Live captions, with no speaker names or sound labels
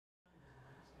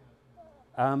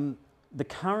The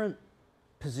current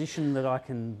position that I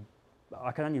can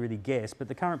only really guess, but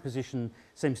the current position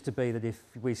seems to be that if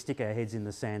we stick our heads in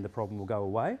the sand, the problem will go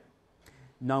away.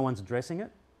 No one's addressing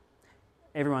it.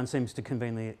 Everyone seems to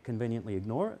conveniently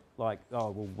ignore it, like,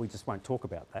 oh, well, we just won't talk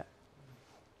about that.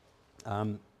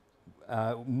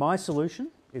 My solution,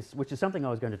 which is something I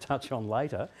was going to touch on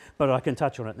later, but I can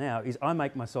touch on it now, is I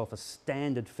make myself a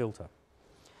standard filter,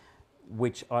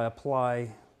 which I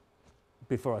apply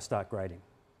before I start grading.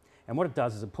 And what it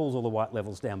does is it pulls all the white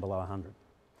levels down below 100.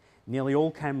 Nearly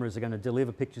all cameras are going to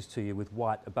deliver pictures to you with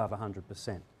white above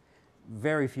 100%.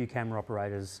 Very few camera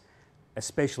operators,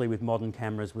 especially with modern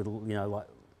cameras with, you know, like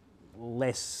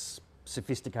less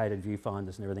sophisticated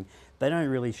viewfinders and everything, they don't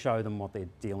really show them what they're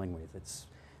dealing with.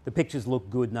 The pictures look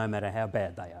good no matter how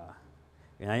bad they are.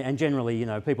 You know, and generally, you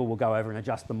know, people will go over and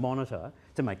adjust the monitor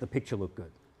to make the picture look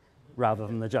good rather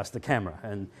than adjust the camera.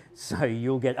 And so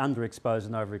you'll get underexposed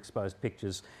and overexposed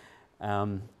pictures.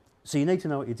 So you need to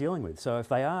know what you're dealing with. So if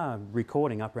they are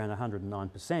recording up around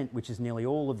 109%, which is nearly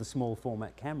all of the small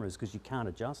format cameras because you can't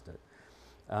adjust it,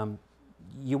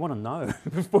 you want to know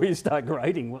before you start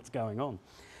grading what's going on.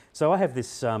 So I have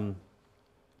this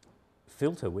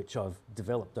filter which I've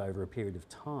developed over a period of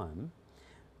time,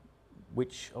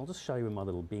 which I'll just show you in my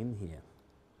little bin here.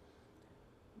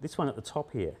 This one at the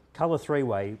top here, colour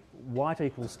three-way, white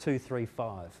equals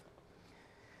 235.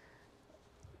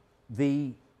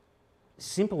 The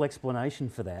simple explanation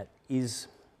for that is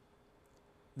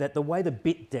that the way the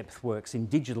bit depth works in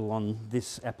digital on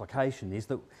this application is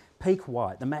that peak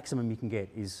white, the maximum you can get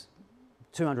is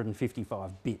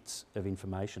 255 bits of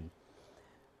information.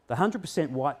 The 100%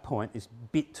 white point is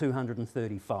bit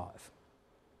 235.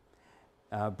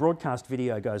 Broadcast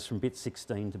video goes from bit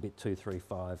 16 to bit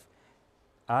 235.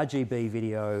 RGB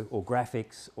video or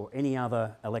graphics or any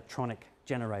other electronic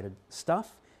generated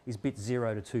stuff is bit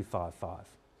 0 to 255.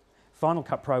 Final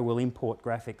Cut Pro will import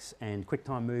graphics and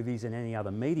QuickTime movies and any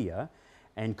other media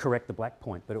and correct the black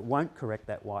point, but it won't correct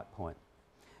that white point.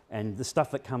 And the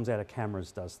stuff that comes out of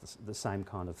cameras does the same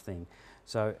kind of thing.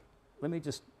 So let me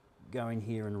just go in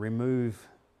here and remove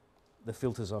the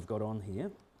filters I've got on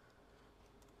here.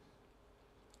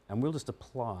 And we'll just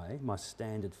apply my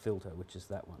standard filter, which is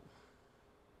that one.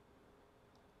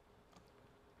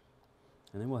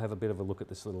 And then we'll have a bit of a look at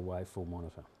this little waveform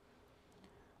monitor.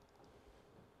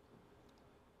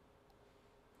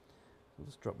 I'll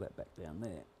just drop that back down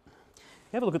there.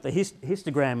 Have a look at the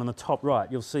histogram on the top right.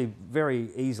 You'll see very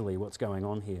easily what's going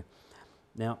on here.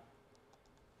 Now,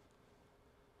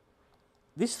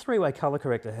 this three-way colour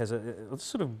corrector has let's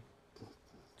sort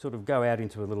of go out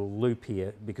into a little loop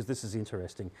here because this is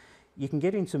interesting. You can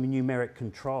get into numeric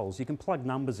controls. You can plug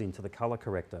numbers into the colour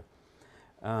corrector.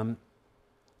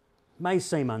 May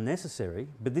seem unnecessary,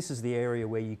 but this is the area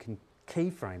where you can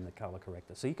keyframe the colour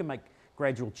corrector. So you can make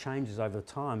gradual changes over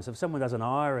time. So if someone does an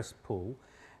iris pull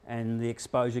and the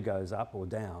exposure goes up or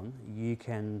down, you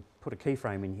can put a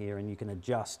keyframe in here and you can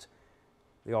adjust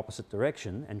the opposite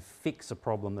direction and fix a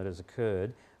problem that has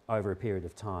occurred over a period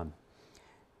of time.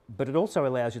 But it also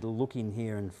allows you to look in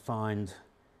here and find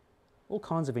all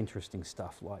kinds of interesting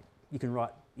stuff, like you can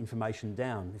write information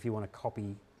down if you want to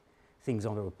copy things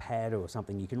onto a pad or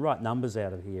something. You can write numbers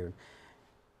out of here.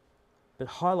 But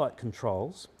highlight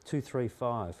controls,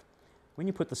 235. When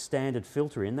you put the standard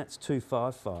filter in, that's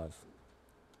 255.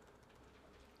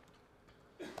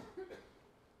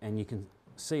 And you can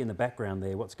see in the background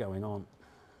there what's going on.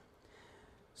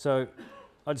 So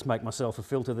I just make myself a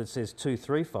filter that says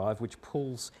 235, which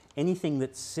pulls anything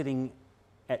that's sitting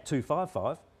at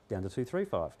 255 down to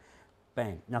 235.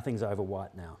 Bang, nothing's over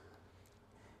white now.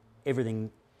 Everything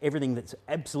that's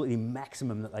absolutely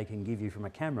maximum that they can give you from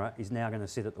a camera is now going to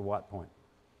sit at the white point.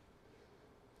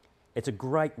 It's a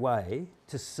great way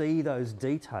to see those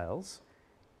details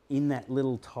in that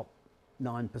little top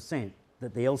 9%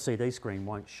 that the LCD screen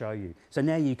won't show you. So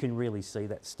now you can really see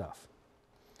that stuff.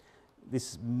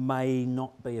 This may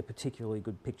not be a particularly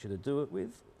good picture to do it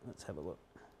with. Let's have a look.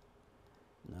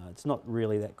 No, it's not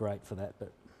really that great for that,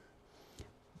 but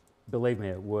believe me,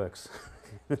 it works.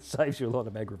 It saves you a lot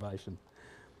of aggravation.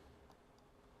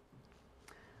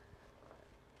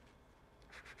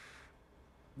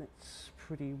 That's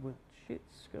pretty much it,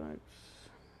 Scopes.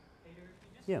 Peter,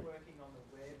 if you're just working on the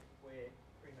web where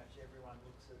pretty much everyone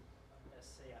looks at an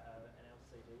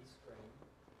LCD screen, would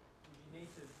you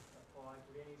need to apply,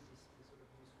 would any of this be sort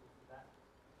of useful for that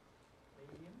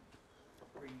medium,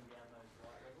 bringing down those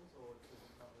white levels, or does it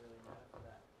not really matter for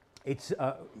that? It's,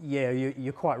 yeah,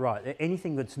 you're quite right.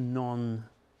 Anything that's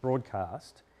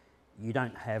non-broadcast, you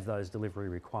don't have those delivery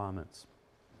requirements.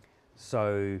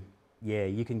 So yeah,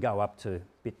 you can go up to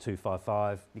bit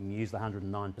 255, you can use the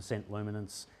 109%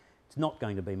 luminance. It's not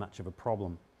going to be much of a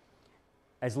problem.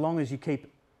 As long as you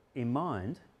keep in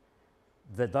mind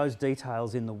that those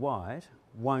details in the white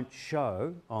won't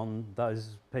show on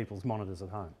those people's monitors at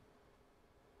home.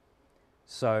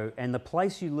 So, and the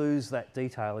place you lose that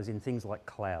detail is in things like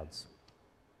clouds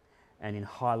and in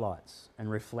highlights and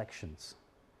reflections.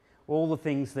 All the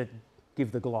things that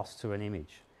give the gloss to an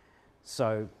image.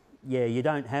 So, yeah, you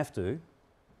don't have to,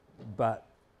 but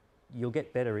you'll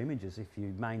get better images if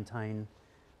you maintain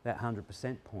that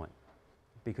 100% point,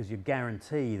 because you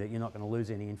guarantee that you're not going to lose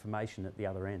any information at the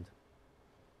other end.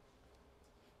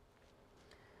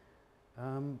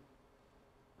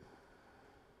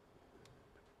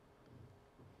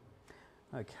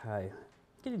 Okay,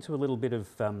 get into a little bit of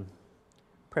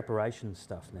preparation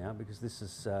stuff now, because this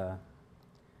is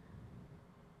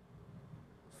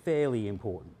fairly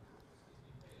important.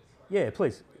 Yeah,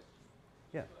 please.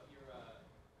 Yeah. You've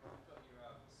got your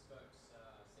scopes set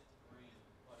to green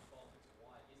by default to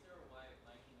white. Is there a way of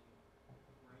making them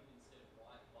green instead of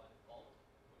white by default, or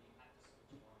do you have to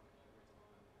switch one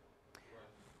every time?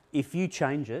 If you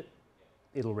change it,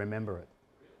 it'll remember it.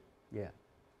 Really? Yeah.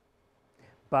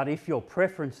 But if your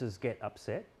preferences get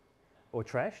upset or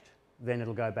trashed, then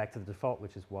it'll go back to the default,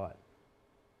 which is white.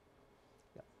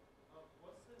 Yeah.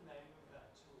 What's the name of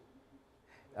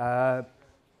that tool?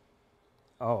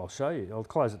 I'll show you. I'll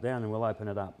close it down and we'll open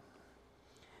it up.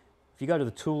 If you go to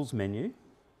the Tools menu,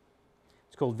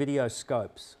 it's called Video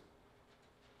Scopes.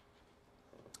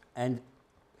 And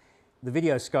the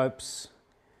video scopes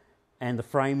and the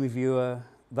frame reviewer,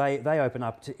 they open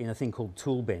up in a thing called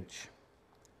Tool Bench.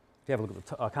 If you have a look at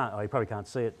the, you probably can't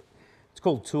see it. It's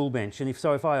called Tool Bench, and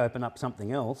if I open up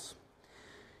something else,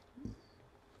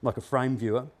 like a frame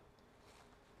viewer,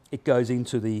 it goes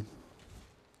into the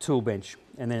Tool Bench,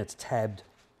 and then it's tabbed.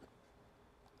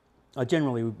 I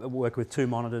generally work with two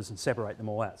monitors and separate them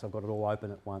all out, so I've got it all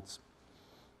open at once.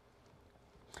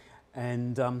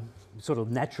 And sort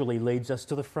of naturally leads us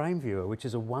to the frame viewer, which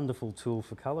is a wonderful tool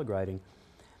for colour grading.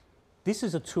 This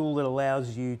is a tool that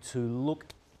allows you to look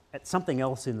at something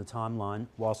else in the timeline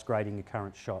whilst grading your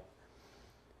current shot.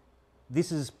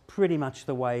 This is pretty much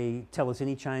the way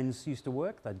telecine chains used to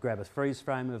work. They'd grab a freeze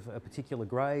frame of a particular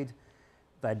grade.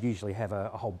 They'd usually have a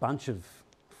whole bunch of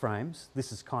frames.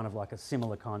 This is kind of like a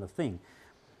similar kind of thing.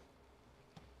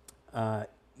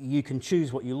 You can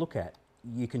choose what you look at.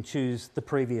 You can choose the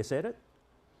previous edit.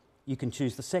 You can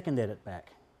choose the second edit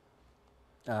back.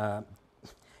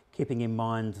 Keeping in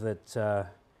mind that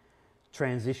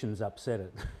transitions upset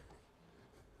it.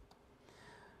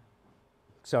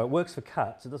 So it works for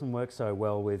cuts. It doesn't work so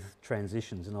well with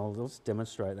transitions, and I'll just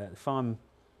demonstrate that. If I'm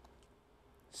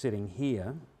sitting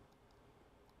here,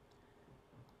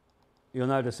 you'll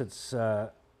notice it's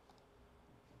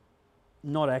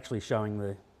not actually showing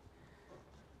the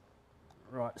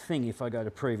right thing. If I go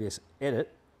to previous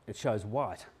edit, it shows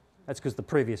white. That's because the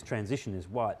previous transition is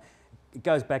white. It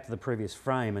goes back to the previous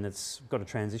frame and it's got a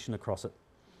transition across it.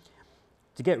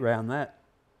 To get around that,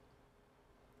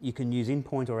 you can use in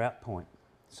point or out point.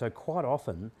 So quite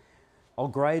often, I'll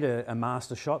grade a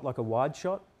master shot, like a wide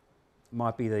shot. It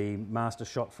might be the master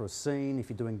shot for a scene, if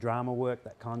you're doing drama work,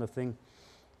 that kind of thing.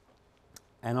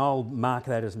 And I'll mark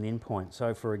that as an in point.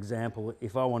 So for example,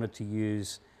 if I wanted to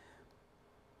use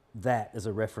that as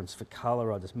a reference for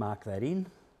colour, I'll just mark that in.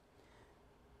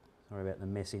 Sorry about the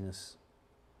messiness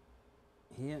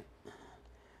here.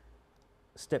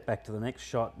 Step back to the next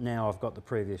shot. Now I've got the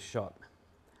previous shot.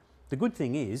 The good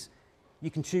thing is, you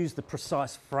can choose the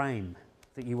precise frame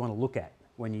that you want to look at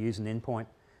when you use an in point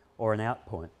or an out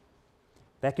point.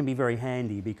 That can be very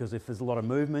handy, because if there's a lot of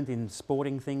movement in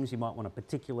sporting things, you might want a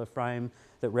particular frame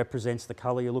that represents the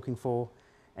colour you're looking for,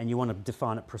 and you want to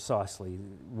define it precisely.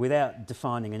 Without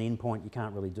defining an in point, you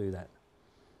can't really do that.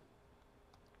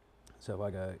 So if I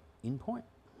go in point,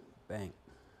 bang.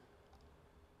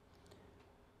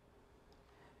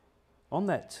 On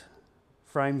that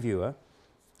frame viewer,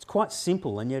 it's quite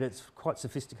simple, and yet it's quite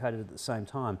sophisticated at the same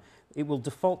time. It will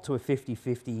default to a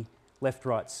 50-50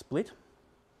 left-right split.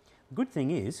 The good thing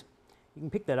is, you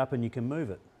can pick that up and you can move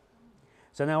it.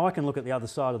 So now I can look at the other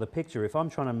side of the picture. If I'm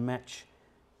trying to match,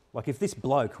 like if this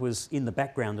bloke was in the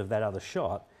background of that other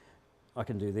shot, I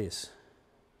can do this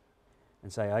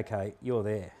and say, okay, you're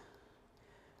there.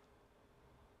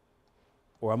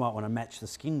 Or I might want to match the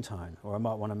skin tone, or I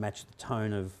might want to match the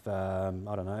tone of,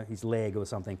 I don't know, his leg or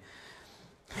something.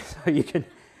 So you can,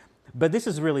 but this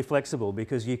is really flexible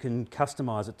because you can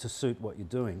customise it to suit what you're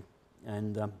doing.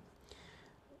 And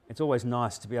it's always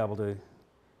nice to be able to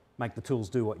make the tools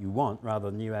do what you want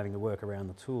rather than you having to work around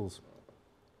the tools.